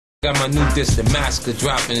Got my new disc, The Massacre,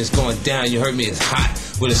 dropping. It's going down. You heard me, it's hot.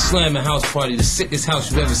 With a slamming house party, the sickest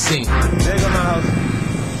house you've ever seen. There go my house.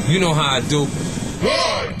 You know how I do.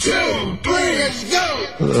 1, 2, 3, let's go!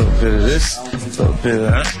 A little bit of this, a little bit of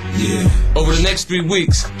that. Yeah. Over the next 3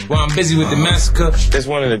 weeks, while I'm busy with The Massacre. It's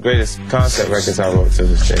one of the greatest concept records I wrote to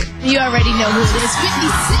this day. You already know who it is.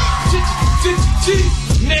 50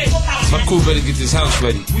 Cent. My crew better get this house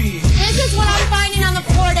ready. This is what I'm finding on the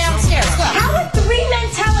floor downstairs. Look. How are 3 men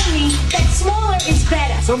telling me that smaller is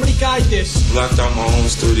better? Somebody guide this. Locked out my own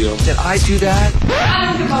studio. Did I do that?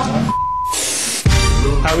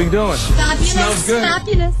 How we doing? Fabulous. Smells good.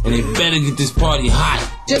 Fabulous. And they better get this party hot.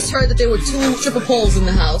 Just heard that there were 2 triple poles in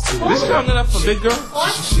the house. This strong enough for big girl?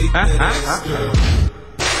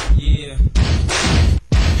 Yeah.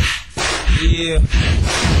 Yeah.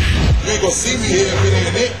 You ain't gonna see me here if it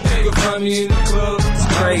ain't it. You can find me in the club. It's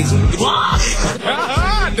crazy.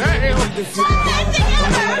 Damn.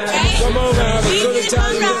 Come on now, have a good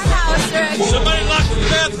time. Somebody lock the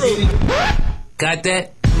bathroom. Got that?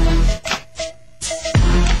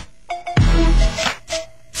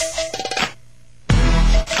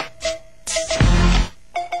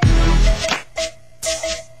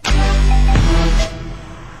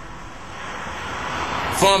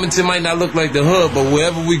 Farmington might not look like the hood, but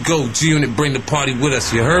wherever we go, G-Unit bring the party with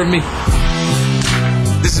us, you heard me?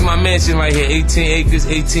 This is my mansion right here, 18 acres,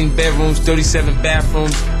 18 bedrooms, 37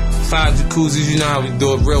 bathrooms, 5 jacuzzis, you know how we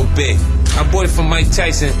do it, real big. I bought it from Mike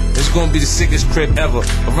Tyson, it's gonna be the sickest crib ever.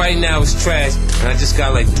 But right now it's trash, and I just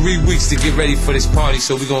got like 3 weeks to get ready for this party,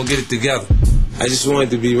 so we gonna get it together. I just want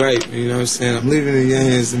it to be right, you know what I'm saying? I'm leaving it in your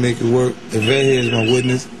hands to make it work. If Ed here is my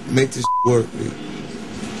witness, make this work, dude.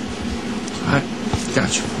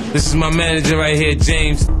 Got you. This is my manager right here,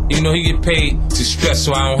 James. You know he get paid to stress,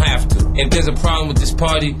 so I don't have to. If there's a problem with this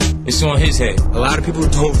party, it's on his head. A lot of people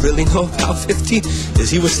don't really know about 50. As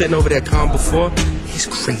he was sitting over that calm before, he's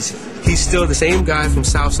crazy. He's still the same guy from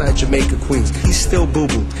Southside Jamaica, Queens. He's still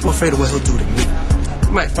boo-boo. I'm afraid of what he'll do to me.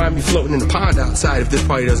 You might find me floating in the pond outside if this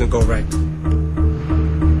party doesn't go right.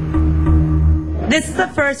 This is the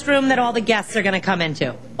first room that all the guests are going to come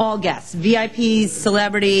into. All guests. VIPs,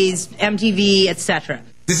 celebrities, MTV, etc.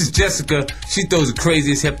 This is Jessica. She throws the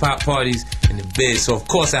craziest hip-hop parties in the biz, so of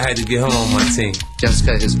course I had to get her on my team.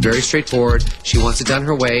 Jessica is very straightforward. She wants it done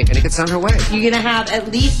her way, and it gets done her way. You're going to have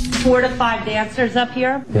at least 4 to 5 dancers up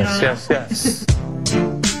here. Yes.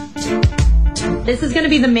 This is going to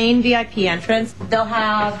be the main VIP entrance. They'll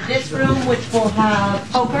have this room, which will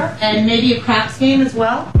have poker and maybe a craps game as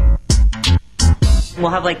well. We'll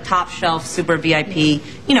have like top shelf, super VIP.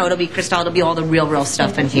 You know, it'll be Cristal, it'll be all the real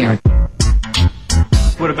stuff in here.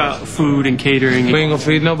 What about food and catering? We ain't gonna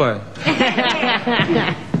feed nobody.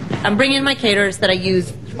 I'm bringing my caterers that I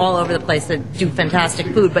use all over the place that do fantastic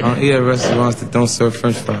food, but... I don't eat at restaurants that don't serve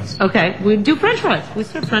French fries. Okay, we do French fries. We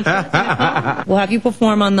serve French fries. We'll have you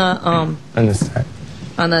perform on the, Understand.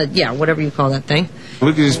 on the, yeah, whatever you call that thing.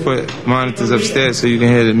 We could just put monitors upstairs so you can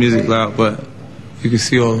hear the music loud, but you can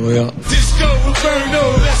see all the way up. Disco,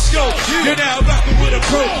 Inferno, let's go. You're now rocking with a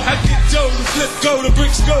pro. I get dough, the flip go, the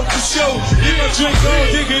bricks go for show. You my drink on,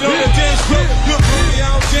 dig it on the dance floor. Look, homie,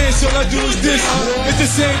 I don't dance, all I do is this. It's the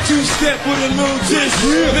same 2-step with a little twist.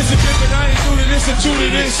 Listen, pimpin', I ain't new to this, I'm true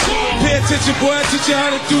to this. Pay attention, boy, I teach you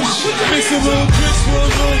how to do shit. Mix a little Chris for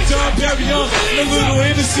a little John Barry on. A little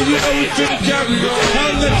Anderson, you know we finna carry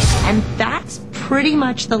on. And that's pretty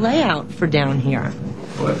much the layout for down here.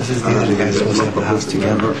 This is the other guys supposed to have a house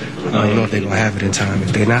together. I don't know if they're going to have it in time.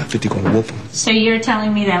 If they're not, 50 going to whoop them. So you're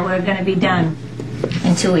telling me that we're going to be done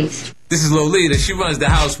in 2 weeks? This is Lolita. She runs the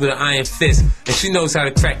house with an iron fist, and she knows how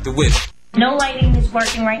to crack the whip. No lighting is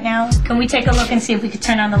working right now. Can we take a look and see if we could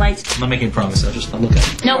turn on the lights? I'm not making a promise, I'll just look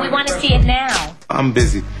at it. No, we want to see it now. I'm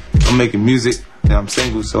busy. I'm making music, and I'm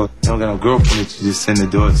single, so I don't got no girlfriend that you just send the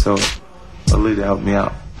door, so Lolita helped me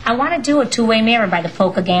out. I want to do a 2-way mirror by the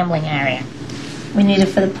poker gambling area. We need it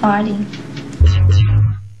for the party.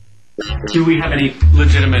 Do we have any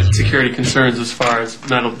legitimate security concerns as far as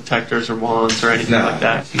metal detectors or wands or anything like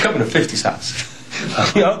that? You're coming to 50's house.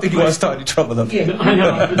 I don't think you want to start any trouble up here. I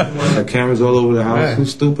know. Got cameras all over the house.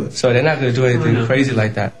 Who's stupid? So they're not going to do anything crazy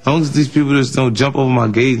like that. As long as these people just don't jump over my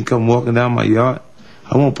gate and come walking down my yard,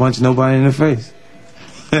 I won't punch nobody in the face.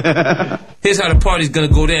 Here's how the party's gonna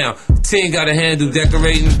go down. Team got a handle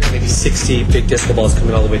decorating. Maybe 60 big disco balls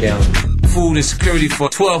coming all the way down. Food and security for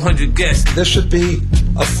 1,200 guests. There should be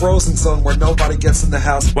a frozen zone where nobody gets in the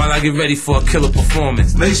house. While I get ready for a killer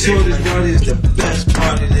performance. Make sure this party is the best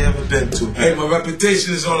party they ever been to. Hey, my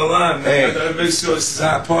reputation is on the line, man. I gotta make sure this is a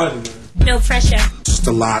hot party, man. No pressure. Just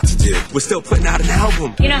a lot to do. We're still putting out an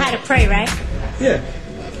album. You know how to pray, right? Yeah.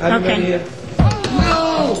 Okay.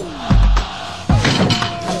 No!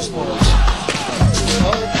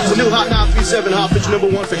 97 Hopkins,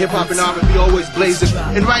 #1 for hip-hop and R&B, always blazing.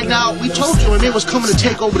 And right now, we told you, and they was coming to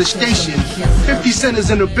take over the station. 50 Cent is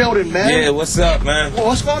in the building, man. Yeah, what's up, man? Well,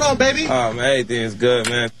 what's going on, baby? Oh, man, everything is good,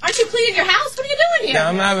 man. Aren't you cleaning your house? What are you doing here? Yeah,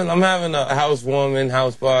 I'm having a housewarming,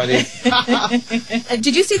 house party.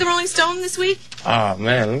 Did you see the Rolling Stone this week? Oh,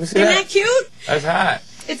 man, let me see Isn't that. that cute? That's hot.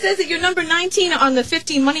 It says that you're number 19 on the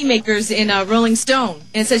 50 moneymakers in Rolling Stone.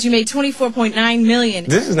 And it says you made $24.9 million.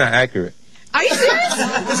 This is not accurate. Are you serious?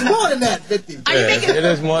 It's more than that, 50. Are you making it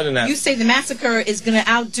is more than that. You say the massacre is going to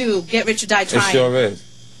outdo Get Rich or Die Trying. It sure is.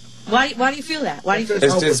 Why do you feel that? Why do you feel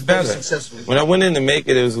It's just better. When I went in to make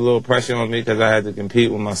it, there was a little pressure on me because I had to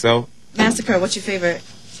compete with myself. Massacre, what's your favorite?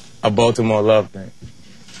 A Baltimore Love Thing.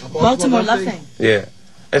 Baltimore Love Thing? Yeah.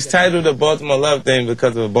 It's titled The Baltimore Love Thing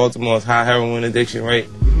because of Baltimore's high heroin addiction rate.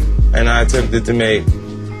 And I attempted to make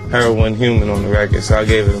heroin human on the record, so I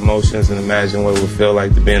gave it emotions and imagined what it would feel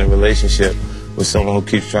like to be in a relationship with someone who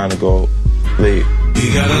keeps trying to go lead.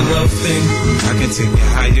 You got a love thing, I can take you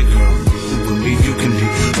higher, girl. You can be,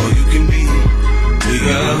 all you can be. We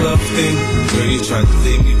got a love thing, girl, you tried to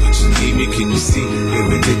leave me, but you need me, can you see?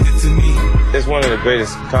 You're addicted to me. It's one of the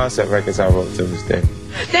greatest concept records I wrote to this day.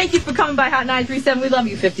 Thank you for coming by Hot 937. We love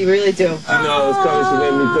you, 50. We really do. I know, it's coming, she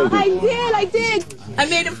made me cookies. I did. I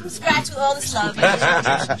made them from scratch with all this love.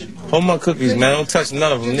 Hold my cookies, man. Don't touch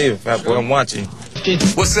none of them neither, fat boy. I'm watching.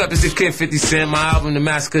 What's up? It's the Kid 50 Cent. My album, The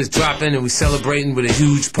Massacre, is dropping, and we're celebrating with a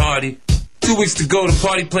huge party. 2 weeks to go. The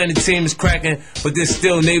party planning team is cracking, but there's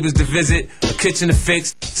still neighbors to visit, a kitchen to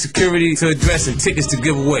fix, security to address, and tickets to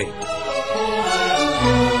give away.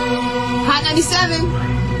 Hot 97.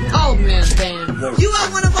 Oh, man, band. You are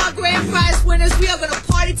one of our grand prize winners. We are going to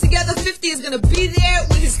party together. 50 is going to be there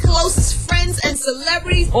with his closest friends and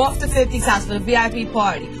celebrities. Off the 50's house for the VIP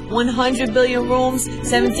party. 100 billion rooms,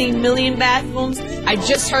 17 million bathrooms. I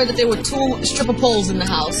just heard that there were 2 stripper poles in the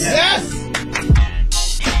house. Yes!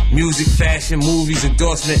 Music, fashion, movies,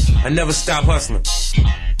 endorsement. I never stop hustling. Sit.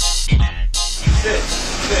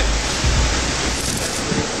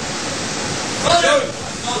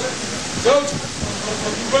 Go.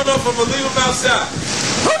 Run off him and leave him outside.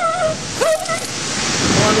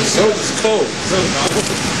 Soldier's cold.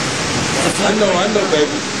 I know,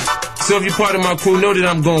 baby. So if you're part of my crew, know that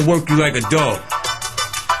I'm gonna work you like a dog.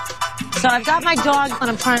 So I've got my dog, and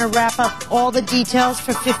I'm trying to wrap up all the details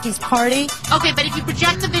for 50's party. Okay, but if you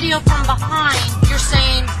project the video from behind, you're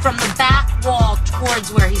saying from the back wall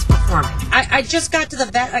towards where he's performing. I just got to the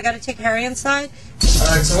vet. I got to take Harry inside. All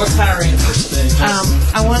right, so what's Harry in this thing?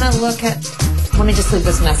 I want to look at... Let me just leave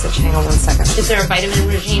this message. Hang on 1 second. Is there a vitamin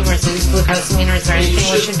regime or is there glucosamine or is there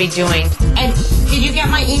anything we should be doing? And did you get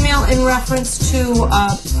my email in reference to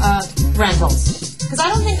rentals? Because I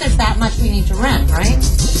don't think there's that much we need to rent, right?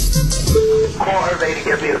 Call her, lady.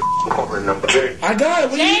 Give me a calling number. I got it.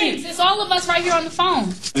 What do you James, need? it's all of us right here on the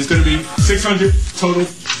phone. There's going to be 600 total,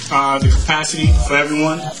 the capacity for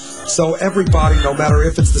everyone. So everybody, no matter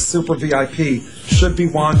if it's the super VIP, should be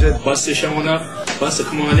wanted. Buster showing up. Buster,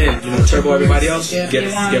 come on in. You know, turbo everybody else.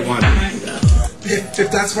 Get wanted. If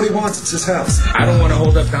that's what he wants, it's his house. I don't want to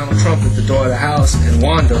hold up Donald Trump at the door of the house and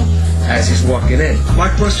wander as he's walking in. My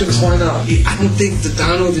question is why not? I don't think the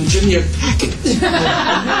Donald and Jimmy are packing.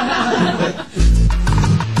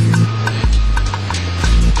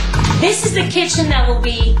 This is the kitchen that will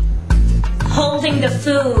be holding the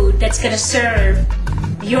food that's going to serve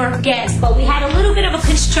your guests. But we had a little bit of a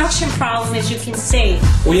construction problem, as you can see.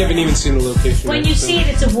 We haven't even seen the location. When you see it,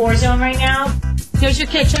 it's a war zone right now. Here's your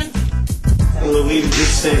kitchen. And Lolita did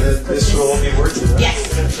say that this will all be working. Right?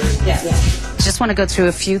 Yes. Yes. Just want to go through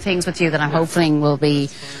a few things with you that I'm hoping will be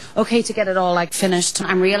okay to get it all finished.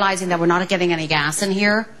 I'm realizing that we're not getting any gas in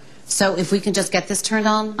here. So if we can just get this turned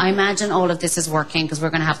on, I imagine all of this is working because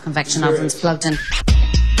we're going to have convection ovens plugged in.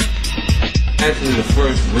 Actually, the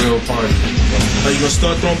first real party. Are you going to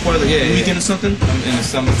start throwing parties like the weekend or something? In the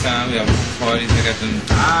summertime, we have parties. They got them.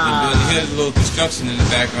 Here's a little construction in the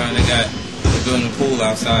background. They're doing the pool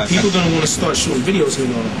outside. People are going to want to start shooting videos here.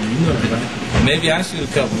 You know that, right? Maybe I shoot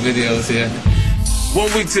a couple videos here.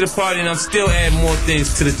 1 week to the party, and I'm still adding more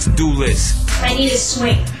things to the to-do list. I need a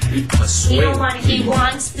swing. He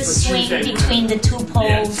wants the swing between the 2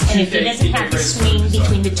 poles, and if he doesn't have the swing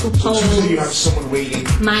between the 2 poles, You have someone waiting.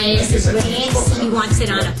 minus his radius, he wants it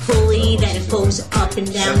on a pulley that it goes up and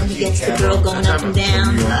down when he gets the girl going up and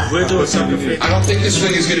down. We're doing something. I don't think this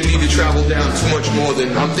thing is going to need to travel down too much more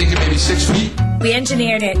than, I'm thinking maybe 6 feet. We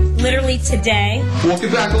engineered it literally today. Walk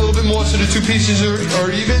it back a little bit more so the 2 pieces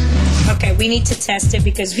are even. Okay, we need to test it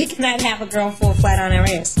because we cannot have a girl fall flat on her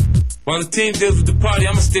ass. While the team deals with the party,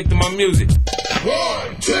 I'm gonna stick to my music.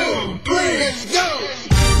 1, 2, 3, let's go!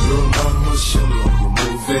 Little mama, show me you're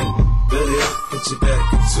moving. Better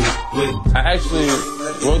I actually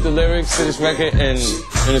wrote the lyrics to this record in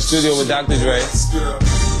the studio with Dr. Dre,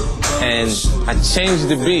 and I changed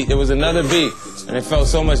the beat. It was another beat, and it felt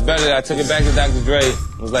so much better that I took it back to Dr. Dre.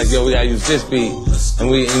 It was like, yo, we gotta use this beat, and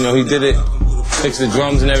he did it, fixed the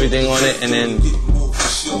drums and everything on it, and then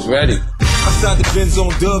it was ready. Outside the Benz on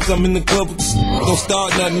dubs, I'm in the club. Don't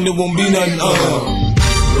start nothing, it won't be nothing.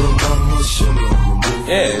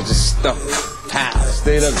 Yeah, it just stuck.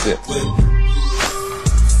 Stayed up there.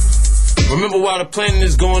 Remember, while the planning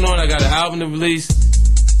is going on, I got an album to release,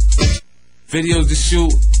 videos to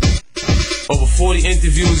shoot, over 40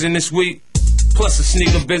 interviews in this week, plus a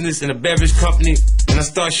sneaker business and a beverage company, and I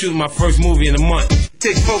start shooting my first movie in a month. It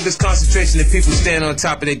takes focus, concentration, and people stand on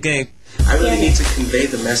top of their game. I really need to convey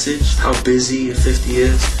the message, how busy 50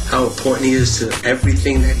 is, how important he is to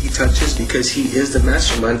everything that he touches, because he is the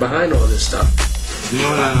mastermind behind all this stuff. You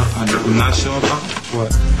know what I'm not sure about?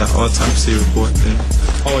 What? The autopsy report thing.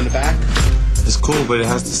 Oh, in the back? It's cool, but it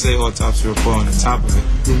has to say autopsy report on the top of it.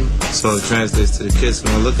 So it translates to the kids.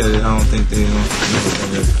 When I look at it, I don't think they know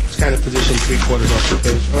what it is. It's kind of positioned 3/4 off the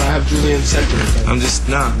page. Or I have Julian center. I'm just,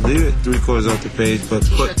 leave it 3/4 off the page, but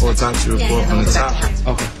put autopsy report on the top.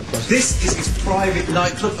 Okay. This is his private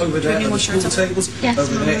nightclub over there. The pool tables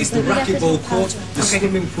over there is the racquetball court, the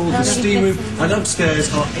swimming pool, the steam room, and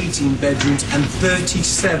upstairs are 18 bedrooms and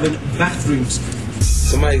 37 bathrooms.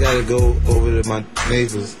 Somebody got to go over to my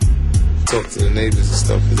neighbors, talk to the neighbors and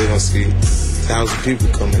stuff, because they're going to see 1,000 people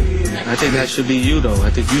coming. I think that should be you, though. I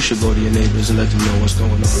think you should go to your neighbors and let them know what's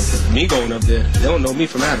going on. Me going up there, they don't know me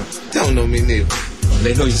from Adam. They don't know me neither.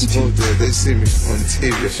 They know you too. They see me on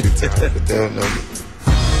TV a few times, but they don't know me.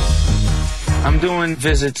 I'm doing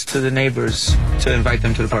visits to the neighbors to invite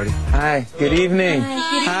them to the party. Hi, good evening.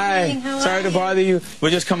 Hi. Sorry to bother you.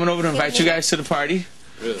 We're just coming over to invite you guys to the party.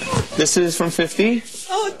 Really? This is from 50.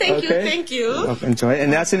 Oh, thank you. Oh, enjoy it.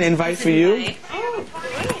 And that's an invite for you. Oh,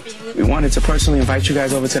 great. We wanted to personally invite you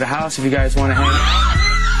guys over to the house if you guys want to hang out.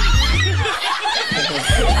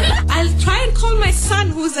 I'll try and call my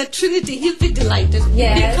son who's at Trinity. He'll be delighted.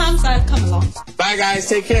 Yes. If he comes, I'll come along. Bye, guys.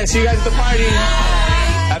 Take care. See you guys at the party.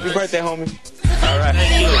 Happy birthday, homie. All right.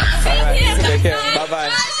 All right. Take care. Bye-bye.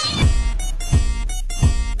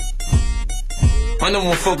 My number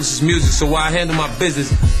one focus is music, so while I handle my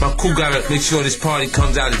business, my crew gotta make sure this party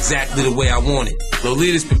comes out exactly the way I want it.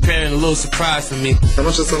 Lolita's preparing a little surprise for me. How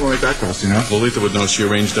much does something like that cost, you know? Lolita would know, she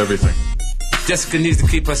arranged everything. Jessica needs to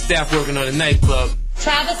keep her staff working on the nightclub.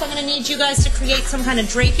 Travis, I'm gonna need you guys to create some kind of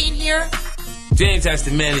draping here. James has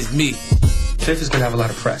to manage me. Cliff is going to have a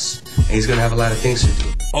lot of press, and he's going to have a lot of things to do.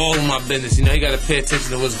 All of my business, you know, you gotta pay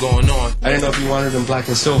attention to what's going on. I didn't know if you wanted them black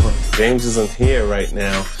and silver. James isn't here right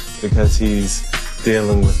now because he's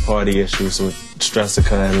dealing with party issues with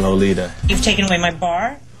Stressica and Lolita. You've taken away my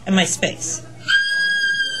bar and my space.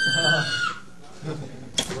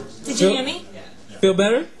 Did you hear me? Feel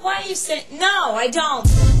better? Why are you saying? No, I don't.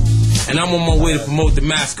 And I'm on my way to promote the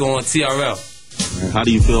Masco on TRL. How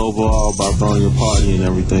do you feel overall about throwing your party and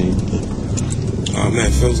everything? Oh man,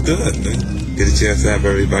 it feels good, man. Get a chance to have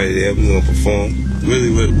everybody there. We're gonna perform.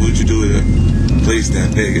 Really, what would you do with a place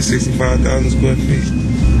that big? It's 65,000 square feet,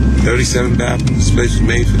 37 bathrooms. This place was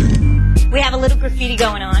made for them. We have a little graffiti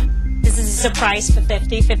going on. This is a surprise for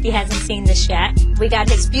 50. 50 hasn't seen this yet. We got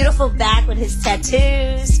his beautiful back with his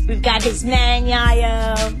tattoos. We've got his man,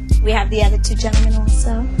 Yayo. We have the other two gentlemen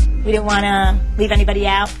also. We didn't want to leave anybody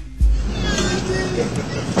out.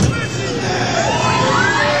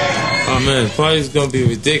 Oh man, the party's gonna be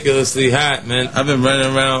ridiculously hot, man. I've been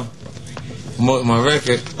running around promoting my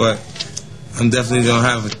record, but I'm definitely gonna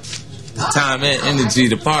have the time and energy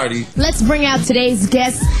to party. Let's bring out today's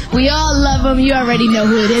guest. We all love him. You already know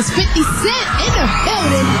who it is. 50 Cent in the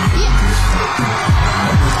building. Yeah.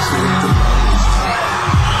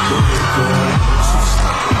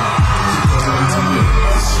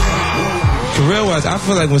 Career-wise, I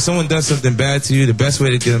feel like when someone does something bad to you, the best way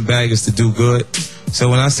to get them back is to do good. So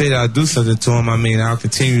when I say that I'll do something to them, I mean I'll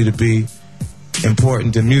continue to be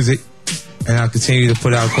important to music, and I'll continue to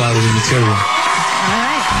put out quality material.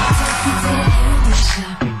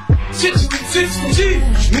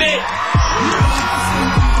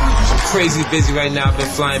 Crazy busy right now. I've been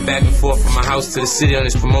flying back and forth from my house to the city on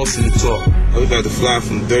this promotional tour. We're about to fly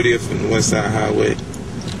from 30th and the West Side Highway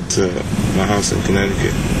to my house in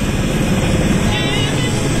Connecticut.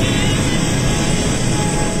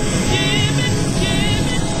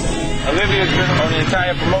 Olivia's been on the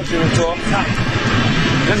entire promotional tour.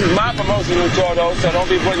 This is my promotional tour, though, so don't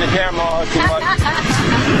be putting the camera on her too much.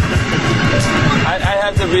 I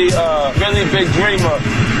have to be a really big dreamer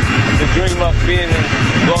to dream of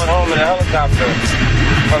going home in a helicopter.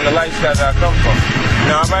 from the lifestyle that I come from.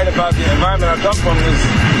 Now, I'm right about the environment I come from.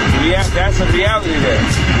 That's a reality there. You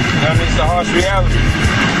know what I mean? It's a harsh reality.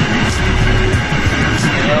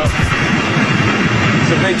 You know?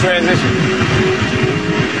 It's a big transition.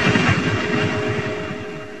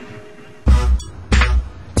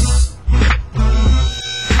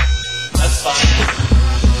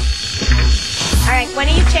 All right, when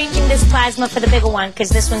are you changing this plasma for the bigger one? Because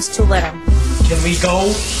this one's too little. Can we go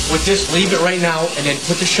with this, leave it right now, and then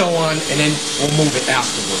put the show on, and then we'll move it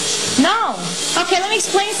afterwards? No. Okay, let me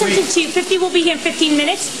explain something to you. 50 will be here in 15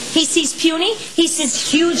 minutes. He sees puny. He sees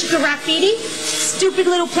huge graffiti. Stupid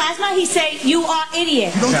little plasma. He say, you are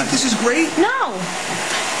idiot. You don't think this is great? No.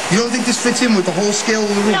 You don't think this fits in with the whole scale of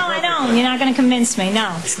the room? No, I don't. You're not going to convince me,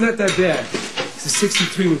 no. It's not that bad. The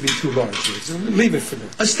 63 would be too large here, so leave it for now.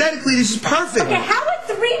 Aesthetically, this is perfect. Okay, how are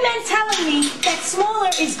 3 men telling me that smaller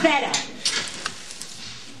is better?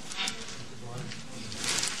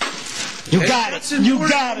 You got it. You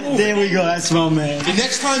got it. There we go. That's my man. The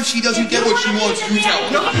next time she doesn't get what she wants, you tell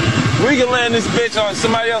her. We can land this bitch on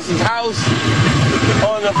somebody else's house,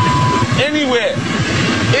 on anywhere.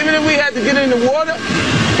 Even if we had to get in the water,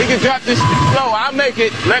 we can drop this low. I'll make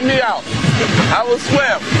it. Let me out. I will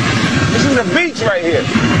swim. This is a beach right here.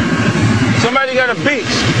 Somebody got a beach.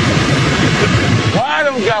 Why I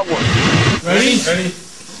don't got one? Ready?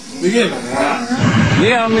 Begin.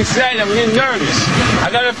 Yeah, I'm excited. I'm getting nervous. I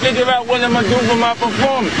gotta figure out what I'm gonna do for my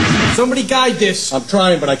performance. Somebody guide this. I'm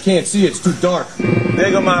trying, but I can't see. It's too dark.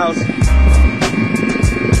 There go my house.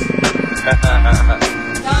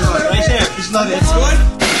 Right there. It's not it. It's good.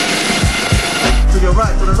 To your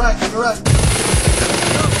right. To the right. To the right.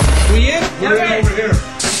 We in? We're in over here.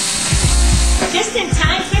 Just in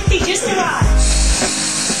time, 50 just arrived.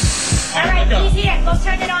 All right, he's here. Go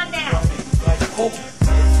turn it on now.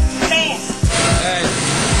 Fast.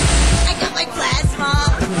 I got my plasma.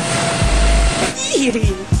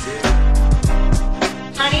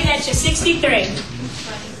 Honey, that's your 63.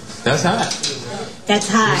 That's hot. That's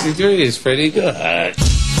high. 63 is pretty good.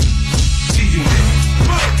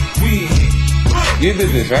 You did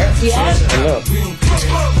this, right? Yeah. Look.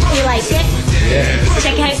 You like it? Yeah.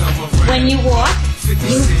 Check out when you walk,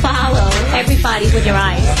 you follow everybody with your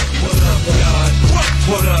eyes.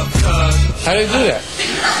 How they do that?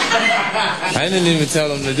 I didn't even tell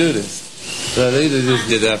them to do this. So they just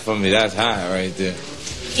did that for me. That's high right there.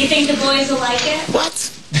 You think the boys will like it?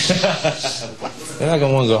 What? They're not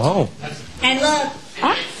gonna want to go home. And look,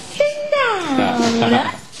 up and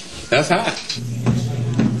down. That's hot.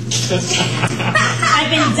 I've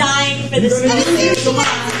been dying for this moment.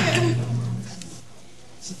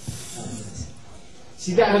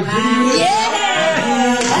 See that?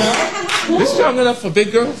 Yeah! This strong enough for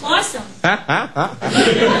big girls? Awesome.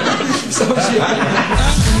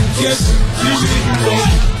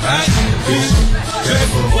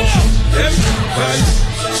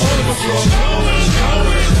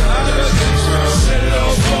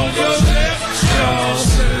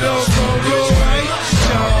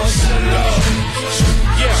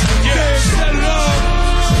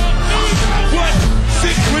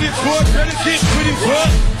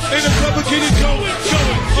 And the rubber get it going.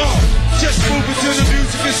 Just move it to the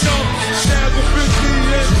music and song. Stab the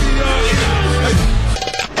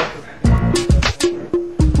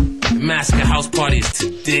 50 The Massacre House Party is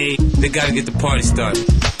today. They gotta get the party started.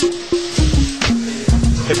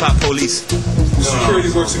 Hip-hop police. Security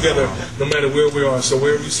works together no matter where we are. So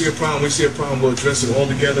wherever you see a problem, we'll address it all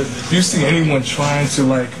together. If you see anyone trying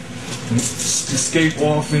to escape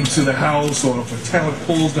off into the house, or if a talent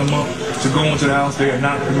pulls them up to go into the house, they are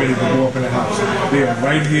not permitted to go up in the house. They are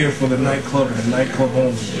right here for the nightclub and the nightclub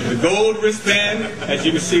only. The gold wristband, as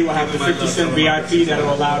you can see, will have the 50 cent VIP that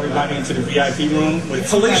will allow everybody into the VIP room.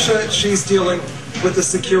 Felicia, she's dealing with the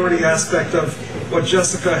security aspect of what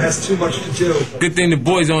Jessica has too much to do. Good thing the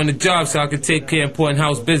boys are on the job so I can take care of important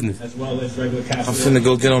house business. As well as regular cast. I'm finna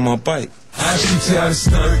go get on my bike. I shoot you out of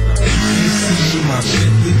start. You see my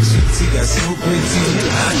Bentley GT got so pretty.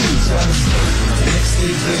 I shoot you out of start. Next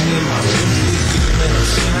day, in my Bentley and I'm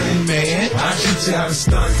shining, man. I shoot you out of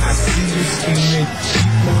start. I see you scheming.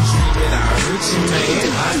 Keep on dreaming. I hurt you, man.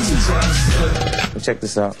 I shoot you out of start. Check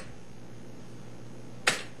this out.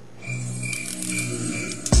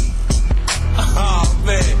 Oh,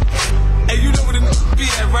 man. Hey, you know where the be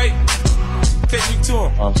at, right? Take me to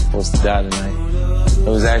him. I'm supposed to die tonight. It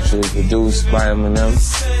was actually produced by Eminem,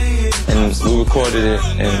 and we recorded it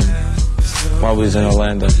while we was in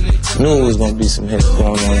Orlando. Knew it was gonna be some hits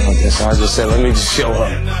going on out there, so I just said, let me just show up.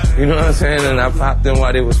 You know what I'm saying? And I popped in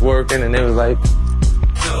while they was working, and they was like,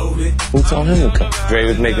 Who told him to come? Dre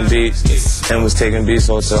was making beats and was taking beats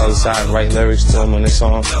over to the other side and writing lyrics to him on this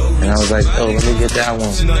song. And I was like, yo, let me get that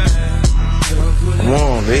one. Come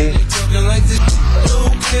on, B.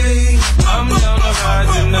 I'm down the ride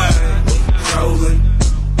tonight. Rolling.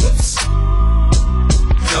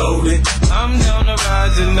 I'm down the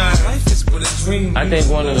ride tonight. Life is but a dream. I think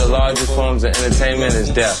one of the largest forms of entertainment is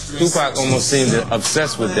death. Tupac almost seemed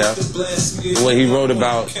obsessed with death. What he wrote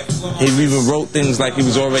about, he even wrote things like he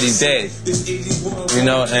was already dead. You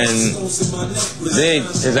know, and Big,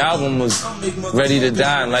 his album was Ready to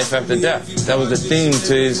Die and Life After Death. That was the theme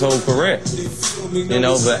to his whole career. You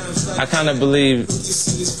know, but I kind of believe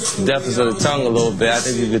death is of the tongue a little bit. I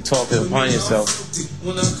think you could talk it upon yourself.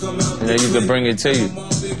 You know, you could bring it to you.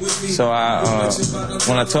 So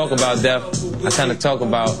when I talk about death, I kind of talk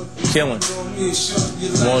about killing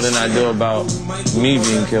more than I do about me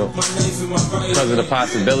being killed because of the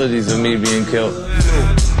possibilities of me being killed.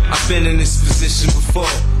 I've been in this position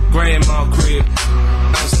before. Grandma crib,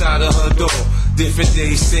 outside of her door. Different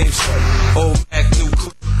days, same shit. Old back, new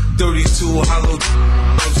clip. 32 hollow,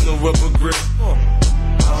 no rubber grip.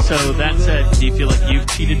 So that said, do you feel like you've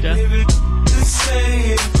cheated death?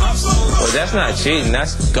 Well, that's not cheating.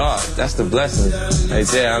 That's God. That's the blessing right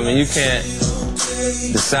there. I mean, you can't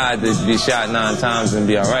decide to be shot 9 times and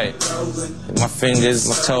be all right. My fingers,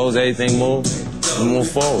 my toes, everything move. We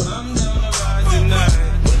move forward.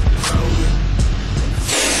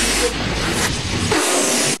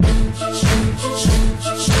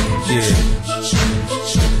 Yeah.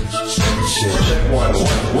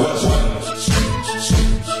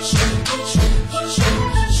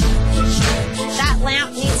 That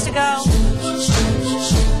lamp needs to go.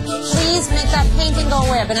 Please make that painting go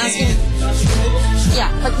away. I've been asking. Yeah,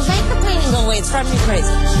 but make the painting go away. It's driving me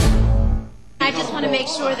crazy. I just want to make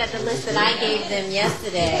sure that the list that I gave them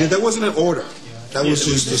yesterday. Yeah, that wasn't an order. That was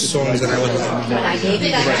just the songs that I would like. But I gave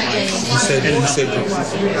it He said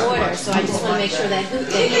order, so I just want to make sure that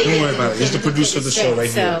don't worry about it. He's the producer of the show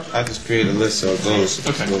right here. I just create a list so it goes.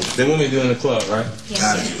 Okay. They want me to do it in the club, right?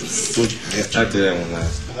 Yes. I did that one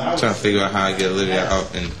last. I'm trying to figure out how I get Olivia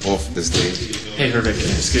out and off the stage. Hey, Rebecca,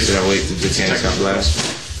 excuse me. Should I wait to just can't stop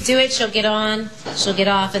last? Do it, she'll get on, she'll get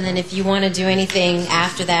off, and then if you want to do anything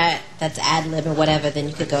after that, that's ad-lib or whatever, then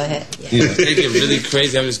you could go ahead. Yeah, if they get really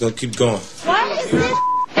crazy, I'm just going to keep going. What is this?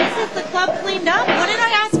 Is the club cleaned up? What did I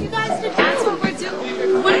ask you guys to do? That's what we're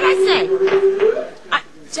doing. What did I say?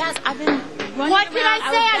 Jazz, I've been running What did around. I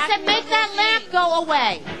say? I said make that lamp go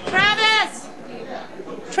away. Travis!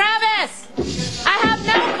 Travis! I have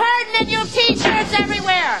no curtain and your t-shirts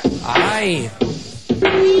everywhere. Aye.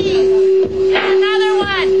 There's another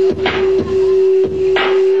one.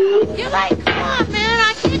 You're like, come on, man.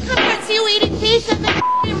 I can't come here and see you eating pizza and then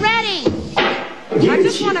ready. I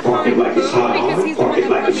just want to find food because he's the one that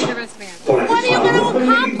brought me the wristband. What are you going to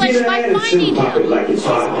accomplish by finding him?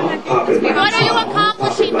 What are you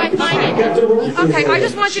accomplishing by finding him? Okay, I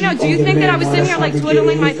just want you to know, do you think that I was sitting here like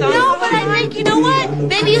twiddling my thumbs? No, but I think, you know what?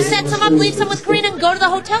 Maybe you set some up, leave some with Karina, and go to the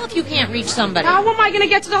hotel if you can't reach somebody. How am I going to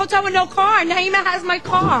get to the hotel with no car? Naima has my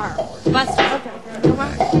car. Buster.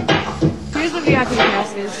 Here's the VIP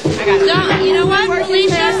passes. I got it. No, you know what,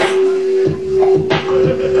 Felicia?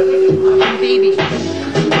 Baby.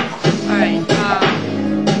 All right.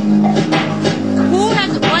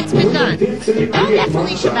 What's been done? Don't get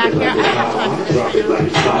Felicia back here. I don't have time for this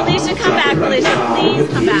right now. Felicia, come back, Felicia. Please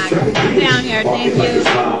come back. Come down here. Thank you.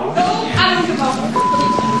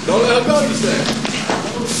 Don't let her go, you said.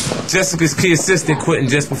 Jessica's key assistant quitting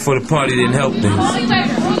just before the party didn't help things.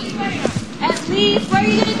 At least, where are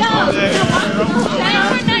you going to go?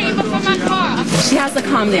 She has to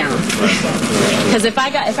calm down. Because if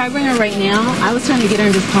I bring her right now, I was trying to get her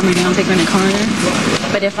and just calm her down, take her in the corner.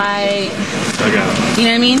 But if you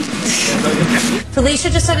know what I mean? Felicia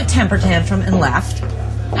just had a temper tantrum and left.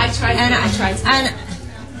 I tried. And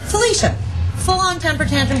Felicia, full-on temper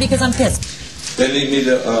tantrum because I'm pissed. They need me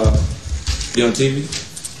to be on TV?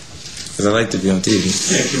 Because I like to be on TV.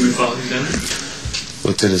 Yeah, can we follow you down?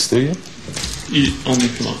 Go to the studio? You only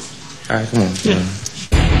come on. All right, come on. Yeah.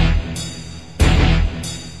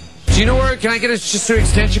 Do you know where? Can I get just an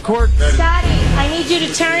extension cord? Daddy, I need you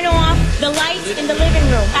to turn off the lights in the living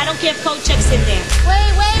room. I don't care if Kochek's in there.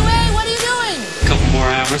 Wait, what are you doing? A couple more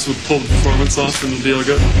hours, we'll pull the performance off and we'll be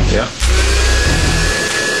good. Yeah.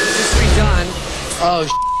 Just redone. Oh,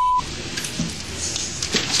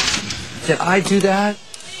 did I do that?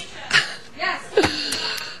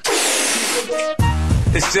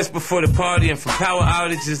 It's just before the party, and from power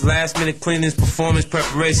outages, last-minute cleanings, performance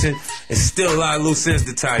preparation, and still a lot of loose ends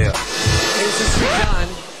to tie up. It's just redone.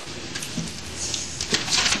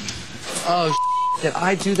 Oh, Did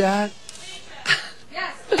I do that?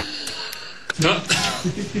 No.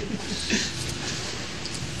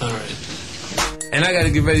 All right. And I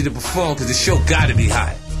gotta get ready to perform because the show gotta be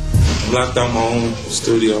hot. I'm locked out my own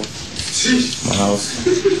studio, my house.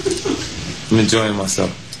 I'm enjoying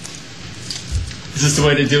myself. Is this the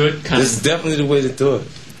way to do it? This is definitely the way to do it.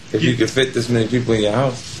 If you can fit this many people in your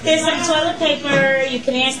house. There's some toilet paper. You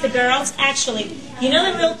can ask the girls. Actually, you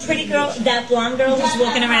know the real pretty girl, that blonde girl who's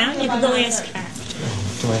walking around? You can go ask her.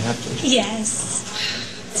 Do I have to? Yes.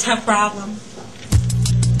 It's her problem.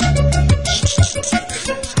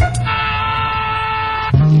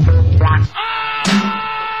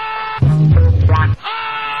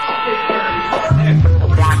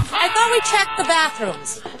 I thought we checked the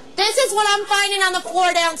bathrooms. This is what I'm finding on the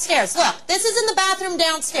floor downstairs. Look, this is in the bathroom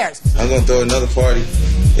downstairs. I'm gonna throw another party.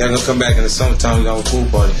 Y'all gonna come back in the summertime, we got a pool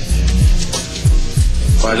party.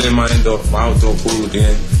 But I did my outdoor pool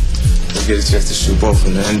again. We'll get a chance to shoot both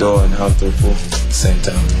in the indoor and the outdoor pool at the same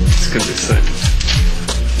time. It's gonna be sick.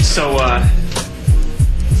 So,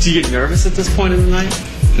 do you get nervous at this point in the night?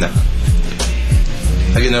 Nah.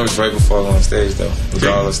 I get nervous right before I go on stage, though,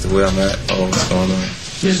 regardless of where I'm at or what's going on.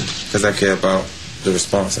 Because I care about the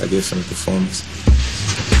response I get from the performance.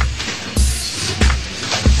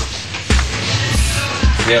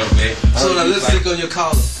 Yeah, man. So now let's stick on your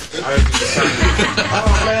collar.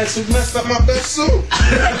 Oh man, she messed up my best suit.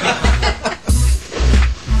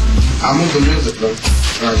 I move the music, bro.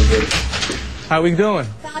 How we doing?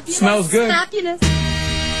 Fabulous. Smells good. Fabulous.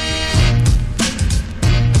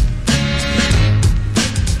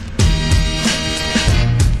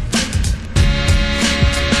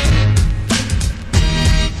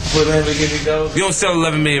 You don't sell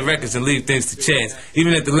 11 million records and leave things to chance.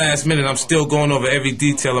 Even at the last minute, I'm still going over every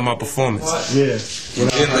detail of my performance. Yeah.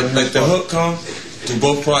 And let the hook come, do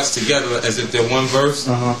both parts together as if they're one verse,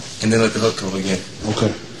 and then let the hook come again.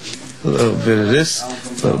 Okay. A little bit of this, a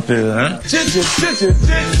little bit of that. This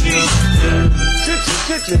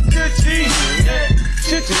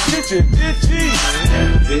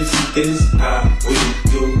is how we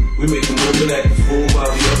do. We make a move like a fool while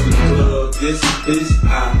we up in the club. This is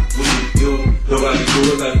how we do. Nobody do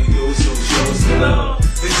it like we do, so show us the love.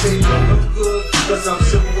 They say you don't look good, cause I'm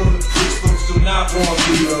sure one of the big folks do not want to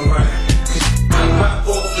be around. I'm pop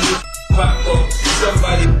off and pop off.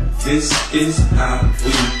 Somebody, this is how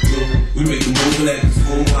we do. We make a move like a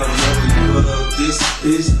fool while we up in the club. This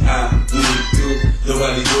is how we do.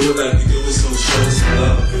 Nobody do it like we do, so show us the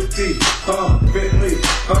love. Bentley,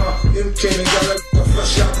 MK, got like a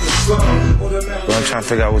fresh out the slum. But I'm trying to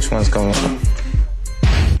figure out which one's coming.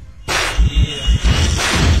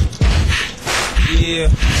 Yeah.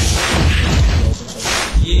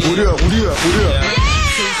 What up?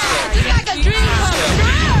 It's like a dream come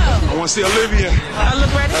true. I want to see Olivia. I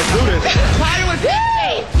look ready. Let's do this. Party with me.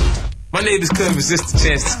 My neighbors couldn't resist the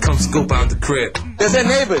chance to come scope out the crib. There's their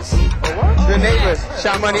neighbors. Their neighbors.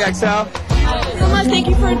 Shot Money XL. So much, thank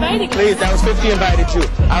you for inviting me. Please, that was 50 invited you.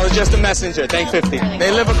 I was just a messenger. Thank 50.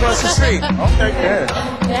 They live across the street. Okay, good.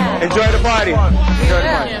 Yeah. Enjoy the party. Enjoy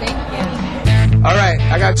the party. All right,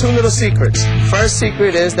 I got two little secrets. First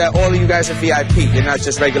secret is that all of you guys are VIP. You're not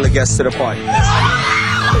just regular guests to the party.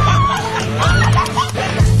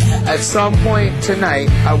 At some point tonight,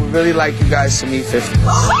 I would really like you guys to meet 50. We're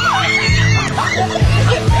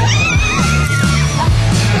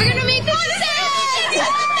gonna meet the best thing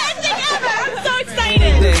ever. I'm so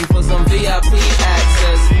excited. For some VIP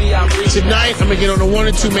access, VIP. Tonight, I'm gonna get on the 1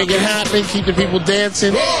 and 2, make it happen, keep the people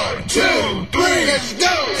dancing. 1, 2, 3, let's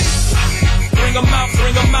go. Bring 'em out,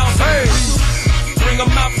 hey. Bring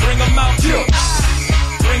 'em out, yeah.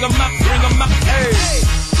 Bring 'em out, hey.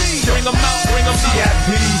 Bring 'em out.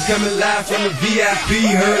 VIPs coming live from the VIP.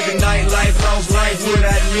 Heard the nightlife, lost life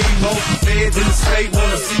without me. Both feds in the state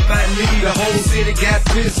wanna see by me. The whole city got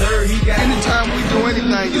pissed, heard he got. Anytime we do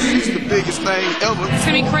anything, it's the biggest thing ever. It's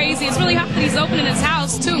gonna be crazy. It's really hot that he's opening his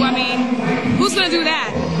house too. I mean, who's gonna do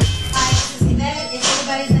that? If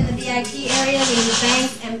anybody's in the VIP area, we need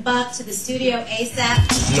Banks and M.O.P to the studio ASAP.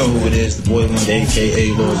 You know who it is, the boy Wonder,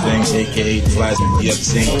 a.k.a. Lloyd Banks, a.k.a. the flies you ever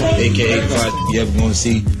seen, a.k.a. the flies you ever want to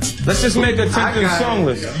see. Let's just make a tempting song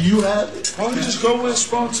list. You have it? Why don't we just go with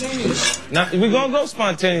spontaneous? Now, we're gonna go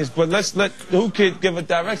spontaneous, but let's let Whoo Kid give a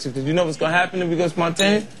direction, because you know what's gonna happen if we go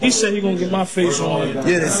spontaneous? He said he gonna get my face on it.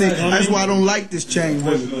 Yeah, that's why I don't like this chain,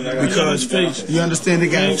 really. Because you understand they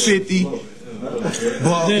got 50. And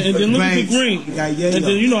then look at the green. And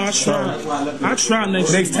then you know I try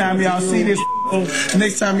next time y'all see this.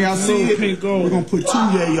 Next time y'all see it, we're gonna put 2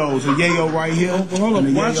 Yayos. A Yayo right here and a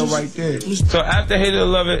Yayo right there. So after Hate It or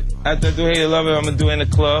Love It, after I do Hate It or Love It, I'm gonna do In the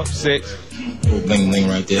Club 6. Little bling bling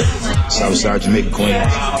right there. Southside Jamaica,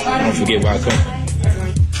 Queens. Don't forget where I come.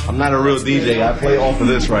 I'm not a real DJ. I play off of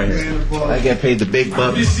this right here. I get paid the big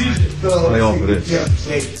bucks. Play off of this.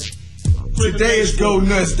 Today is Go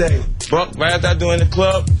Nuts Day. But right after I do in the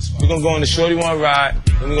club, we're gonna go on the Shorty Wanna Ride,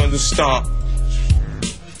 and we're gonna do Stomp.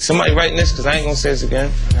 Somebody writing this, because I ain't gonna say this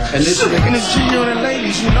again. And this is looking at G-Unit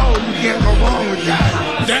ladies, you know you can't go wrong with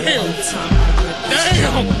that. Damn!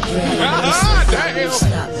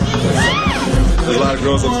 There's a lot of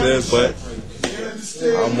girls upstairs, but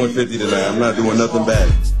I'm 150 tonight. I'm not doing nothing bad.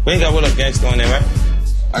 We ain't got What Up Gangsta on there, right?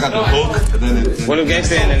 I got the hook. What Up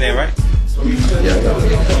Gangsta in there, right?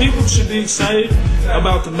 People should be excited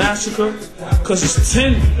about the massacre because it's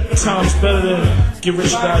 10 times better than Get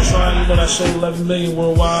Rich or Die Trying. You know, that showed 11 million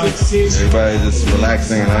worldwide. Everybody just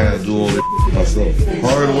relaxing and I gotta do all this myself.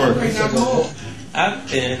 Hard work. I've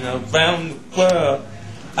been around the world.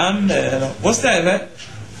 I'm mad. What's that, man?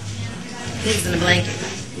 Pigs in the blanket.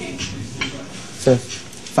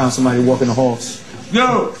 Found somebody walking the halls.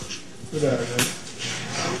 Yo!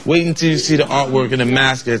 Wait until you see the artwork in the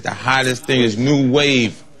mask. It's the hottest thing. It's new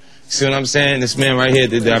wave. See what I'm saying? This man right here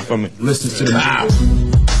did that for me. Listen to the wow.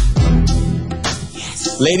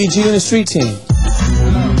 Lady G and the street team.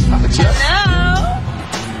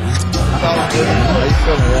 Hello.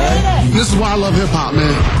 This is why I love hip hop,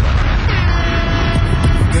 man.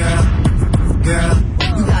 Girl,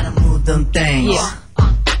 you gotta move them things. Yeah.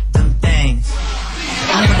 Them things.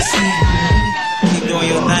 I wanna see you. Keep doing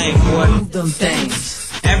your thing, boy. Move them things.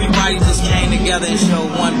 Everybody just came together and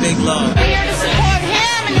showed one big love. We're here to support him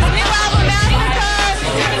and his new album, Massacre,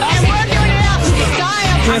 and we're doing it out to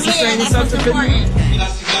style. Princess saying what's up to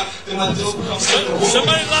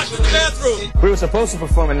Somebody locked the bathroom. We were supposed to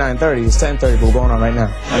perform at 9:30. It's 10:30, but we're going on right now.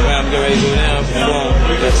 All right, I'm getting ready to do it now. Come on,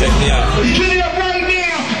 check me out. Get it up right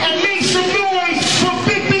now and make some noise for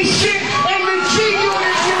 50 Cent and the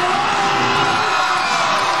G-Unit.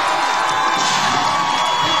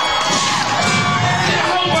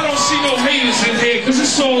 I don't see no haters in here, because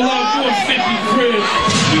it's all out doing 50 crib.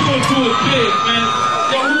 We gonna do it big, man.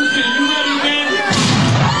 Yo, Whoo Kid, you ready, man?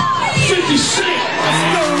 50 Cent. Let's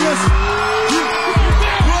go, listen.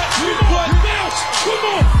 Bounce. Come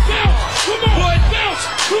on, bounce. Come on, bounce.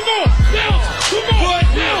 Come on, bounce. Come on,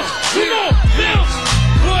 bounce. Come on, bounce.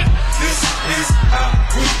 What? This is how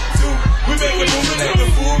we do. We make a move and act a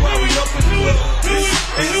fool while we up in the club. This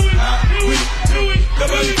is how we do it.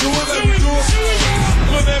 Nobody do it like we do it.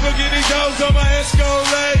 We'll never get these dogs on my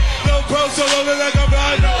Escalade. No pro solo like I'm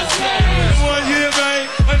riding. 1 year, man.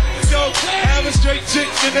 Have a straight chick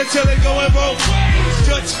and until they going broke.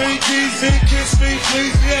 Touch me, tease me, kiss me,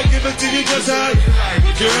 please. Yeah, give it to you just how.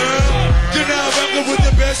 Girl, you're now rocking with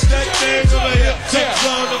the best that things on my hip. Top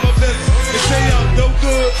down on my best. They say I'm no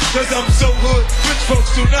good, cause I'm so hood. Rich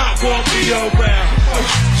folks do not want me around.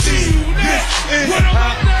 See, this is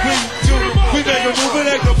how we do it. We make a move and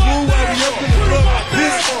act a fool while we up in the club.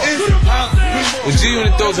 This is how we do it. When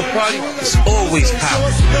G-Unit throws a party, it's always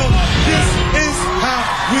popping. This is how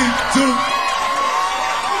we do it.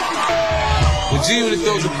 When G-Unit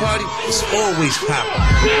throws a party, it's always popping.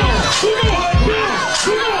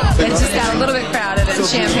 It just got a little bit crowded and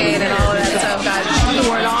champagne and all of that stuff got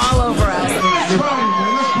poured all over us.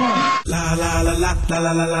 La la la la la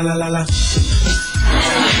la la la la la.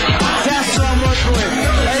 That's what I'm working with.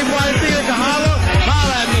 Everybody see it, holler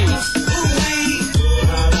at me.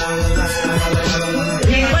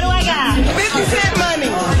 What do I got? 50 Cent money.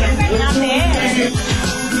 Not there.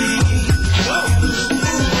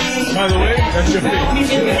 By the way, that's your thing.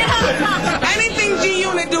 Anything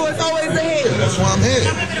G-Unit do is always a hit. That's why I'm here.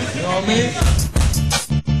 You know what I mean?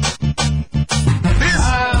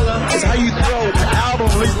 This is how you throw an album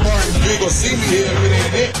release party. You ain't gonna see me here if it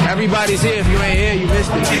ain't it. Everybody's here. If you ain't here, you missed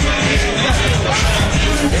it.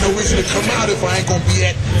 Ain't no reason to come out if I ain't gonna be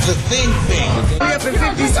at the thing. We up in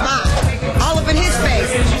 50's spot. All up in his face.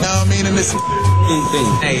 You know what I mean? And this thing.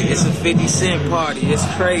 Hey, it's a 50 Cent party. It's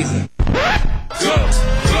crazy. Go,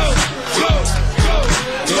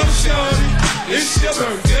 shorty, it's your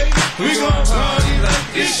birthday. We gon' party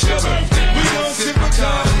like it's your birthday. We gon' sip a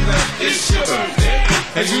coffee like it's your birthday.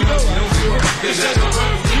 And you know I don't feel it's just your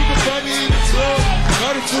birthday. You can find me in the club,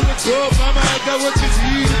 party to the club. Mama, I got what you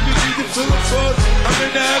need if you need to fill the club. I'm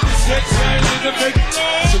in the having sex, I ain't in the making.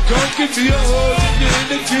 So come give me a hug if you're in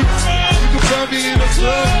the kitchen. You can find me in the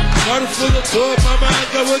club, party to the club. Mama, I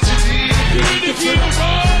got what you need if you need to fill the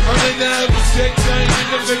club. I'm in the having sex, I ain't in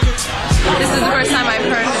the making. This is the first time I've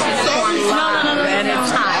heard this perform live, and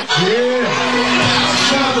it's hot. Yeah.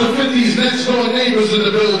 Shout out to the 50's next door neighbors in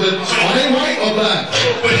the building. Are they white or black?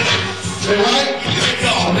 They white?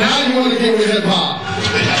 Oh, Now you want to get with hip hop.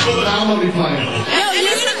 Now I'm gonna be playing. No,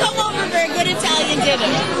 you're gonna come over for a good Italian dinner.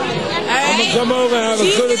 All right? I'm gonna come over and have a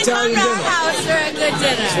good Italian dinner. Come to our house for a good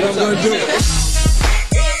dinner. That's what I'm gonna do.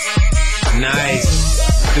 Nice.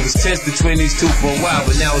 It was tense between these two for a while,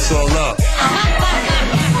 but now it's all up.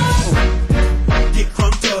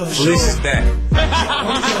 Police is back. Come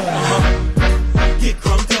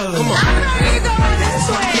on.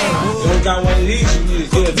 You don't got one of these, you need a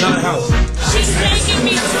good house. She's making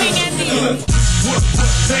me swing at the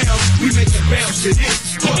We make it bounce to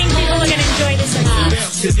this. I think people are gonna enjoy this a lot.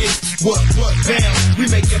 Bounce to this. What bounce? We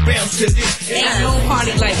make it bounce to this. Ain't no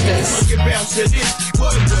party like this. Bounce to this.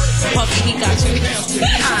 Puppy, he got you.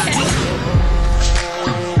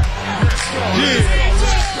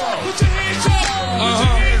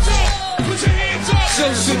 So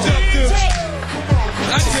seductive.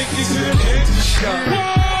 I take you to the candy shop.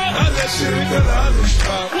 I let you in the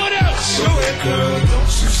lollipop. What else? Show it, girl, don't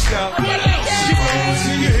you stop. What else? Keep on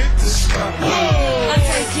till you hit the spot. I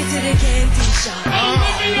take you to the candy shop.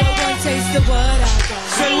 One taste of what I got.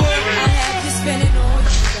 Say what? I have you spending all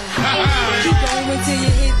you got. Keep going till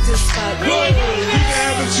you hit the spot. You can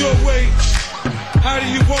have it your way. How do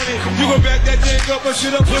you want it? You go back that thing up, push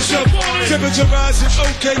it up, push up. Temperature rising,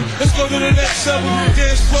 okay. Let's go to the next level.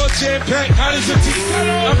 Dance floor jam-packed, hot as a tea.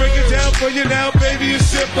 I break it down for you now, baby, it's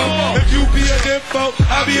simple. If you be a nympho,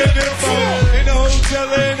 I'll be a nympho. In the hotel,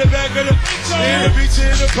 in the back of the in the beach,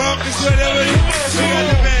 in the park, it's whatever it is. You got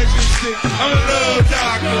the magic stick. I'm a love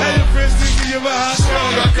doctor. Hey, your friends think you're a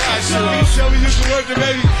hospital. I got you. Show me you can work the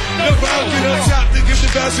baby. No problem, get on top to give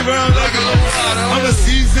the bounce around like a I'm a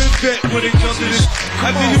seasoned vet when it comes to this.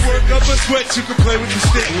 After you work up a sweat, you can play with the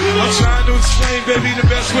stick. I'm trying to explain, baby, the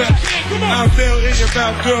best way. I feel in your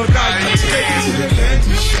mouth, girl. Now you take it to the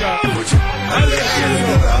candy shop. I let you in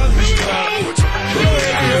the lollipop. Go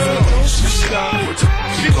ahead, girl, don't you stop.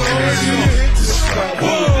 Keep on till you hit the spot.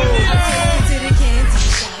 Whoa. To the candy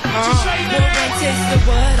shop. One taste of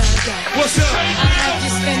what I got. What's up? I have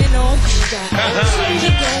you spending all you got.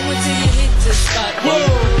 Keep going till you hit the spot. Whoa.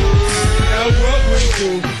 Now what we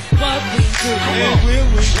do? What we do? And will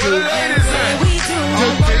we do? And what we do? The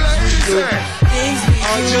things we do. Things we do.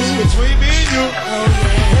 Are just between me and you. Oh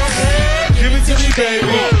yeah. Give it to me,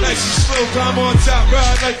 baby. Like she slow, climb on top,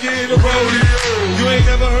 ride like you're in a rodeo. You ain't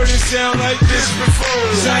never heard it sound like this before.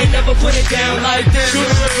 Cause I ain't never put it down like this. Soon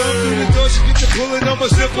as I run through the door, she get to pulling on my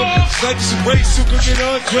zipper. It's like it's a race who can get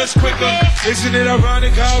undressed quicker. Isn't it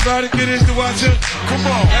ironic how erotic it is to watch her? Come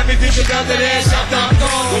on, let me think about that ass after I'm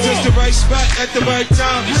gone. Just the right spot at the right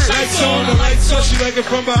time. Lights on, the lights off, she like it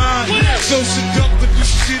from behind. So seductive, you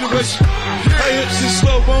should see the way she. Her hips is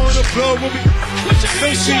slow on the floor with me.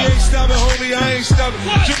 No, she ain't stopping, homie, I ain't stopping.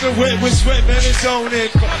 Dripping wet with sweat, man, it's on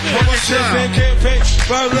it. On my champagne campaign,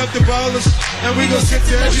 bottle up the bottles. And we gon' sit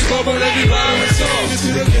there every bubble, every bottle. It's all this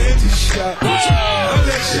is a candy shop. I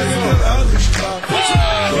let you in the lollipop. Go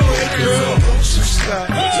ahead, girl, don't you stop.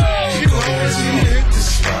 Keep on till you hit the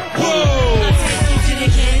spot. Whoa. I take you to the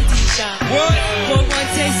candy shop. What? For one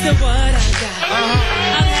taste of what I got.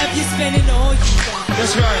 I'll have you spending all you got.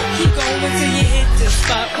 That's right. Keep going till you hit the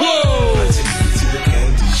spot. Whoa. I take you to the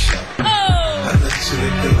candy shop. I let you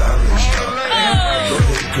lick the lollipop. Go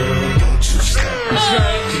ahead, girl, don't you stop. That's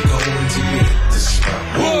right. Keep going till you hit the spot.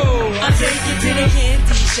 Whoa. I'll take you to the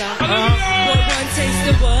candy shop. For one taste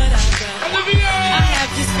of what I got. I'll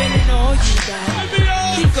have you spending all you got.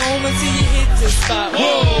 Keep going till you hit the spot.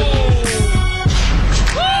 Whoa.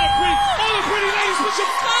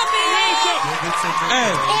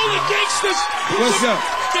 Hey. All the gangsters. What's up?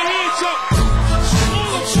 Get hands up.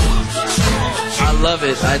 I love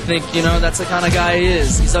it. I think, you know, that's the kind of guy he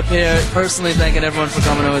is. He's up here personally thanking everyone for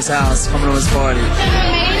coming to his house, coming to his party.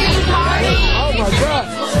 Oh my God.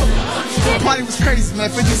 The party was crazy, man.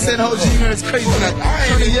 50 Cent, whole G, man, it's crazy, man.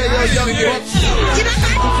 Yayo, young buck. You know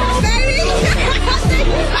what, baby?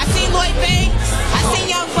 I seen Lloyd Banks. I seen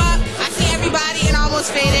Young Buck. I seen everybody and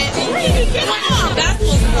almost faded. That's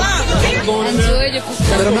what's up. Enjoyed your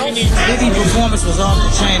performance. Biggie performance was off the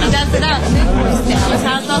chain. That's it up. That's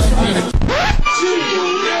how it's supposed to be.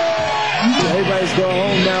 Everybody's going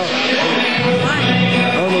home now.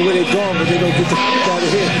 I don't know where they're going, but they're going to get the out of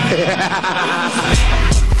here.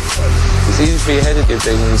 It's easy for your head to get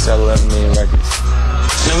big when you sell 11 million records.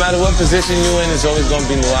 No matter what position you're in, there's always going to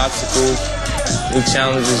be new obstacles, new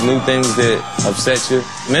challenges, new things that upset you.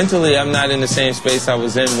 Mentally, I'm not in the same space I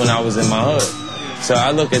was in when I was in my hood. So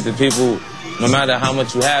I look at the people, no matter how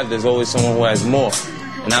much you have, there's always someone who has more.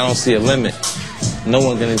 And I don't see a limit. No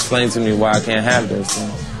one can explain to me why I can't have those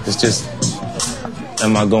things. It's just,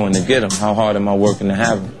 am I going to get them? How hard am I working to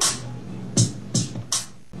have them?